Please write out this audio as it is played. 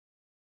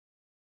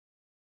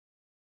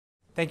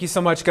Thank you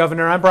so much,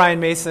 Governor. I'm Brian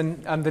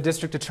Mason. I'm the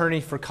District Attorney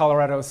for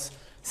Colorado's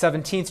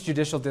 17th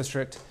Judicial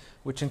District,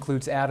 which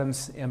includes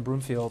Adams and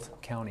Broomfield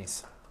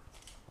counties.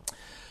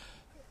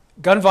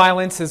 Gun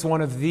violence is one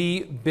of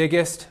the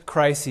biggest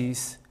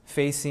crises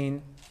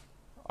facing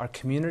our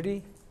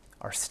community,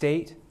 our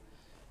state,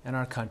 and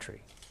our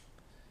country.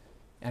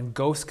 And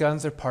ghost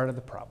guns are part of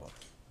the problem.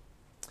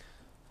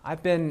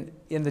 I've been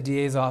in the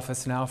DA's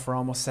office now for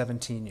almost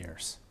 17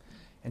 years.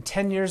 And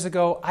 10 years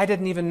ago, I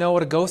didn't even know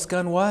what a ghost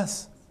gun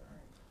was.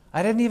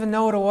 I didn't even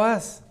know what it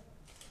was.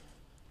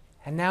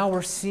 And now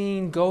we're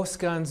seeing ghost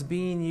guns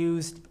being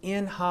used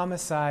in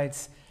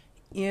homicides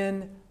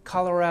in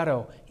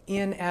Colorado,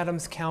 in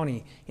Adams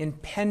County, in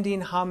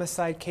pending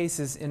homicide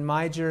cases in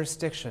my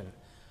jurisdiction.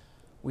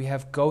 We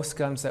have ghost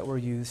guns that were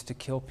used to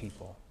kill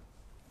people.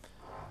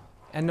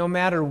 And no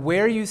matter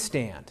where you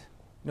stand,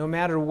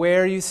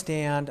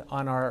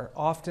 on our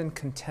often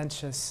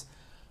contentious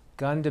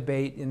gun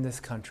debate in this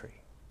country,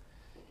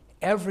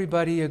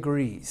 everybody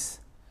agrees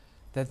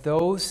that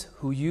those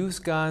who use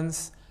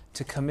guns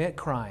to commit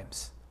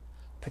crimes,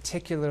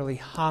 particularly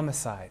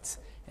homicides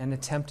and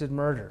attempted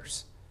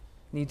murders,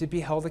 need to be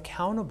held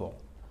accountable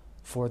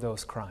for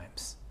those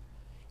crimes.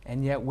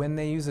 And yet when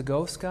they use a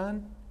ghost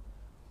gun,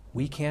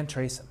 we can't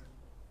trace them.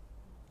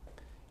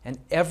 And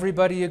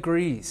everybody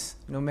agrees,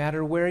 no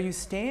matter where you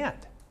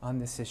stand on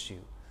this issue,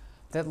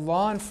 that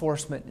law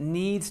enforcement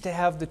needs to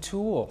have the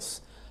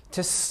tools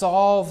to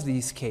solve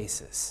these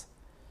cases.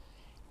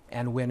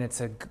 And when it's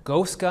a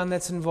ghost gun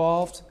that's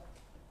involved,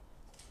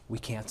 we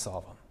can't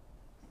solve them.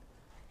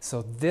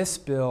 So this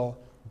bill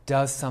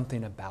does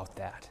something about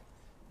that,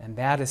 and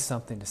that is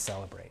something to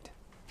celebrate.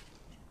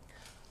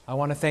 I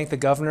want to thank the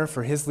governor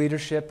for his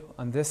leadership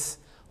on this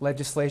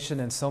legislation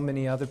and so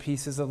many other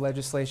pieces of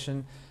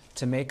legislation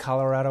to make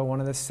Colorado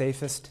one of the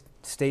safest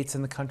states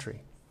in the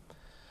country.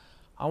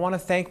 I want to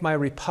thank my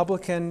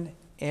Republican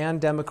and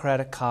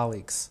Democratic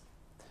colleagues.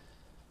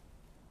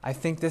 I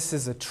think this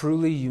is a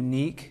truly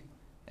unique,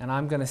 and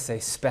I'm going to say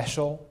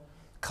special,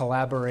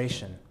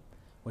 collaboration,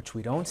 which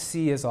we don't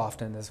see as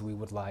often as we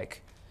would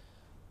like,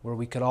 where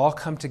we could all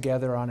come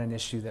together on an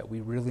issue that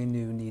we really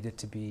knew needed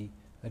to be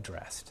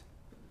addressed.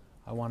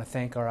 I want to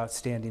thank our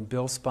outstanding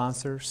bill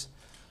sponsors.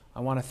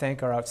 I want to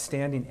thank our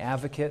outstanding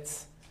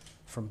advocates,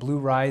 from Blue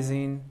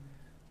Rising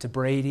to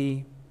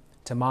Brady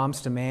to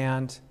Moms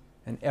Demand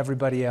and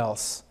everybody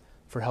else,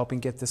 for helping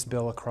get this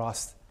bill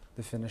across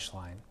the finish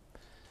line.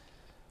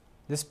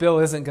 This bill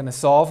isn't going to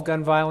solve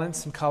gun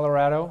violence in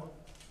Colorado,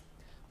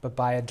 but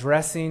by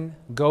addressing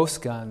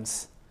ghost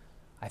guns,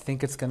 I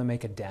think it's going to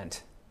make a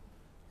dent,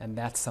 and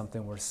that's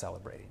something worth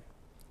celebrating.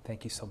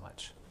 Thank you so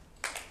much.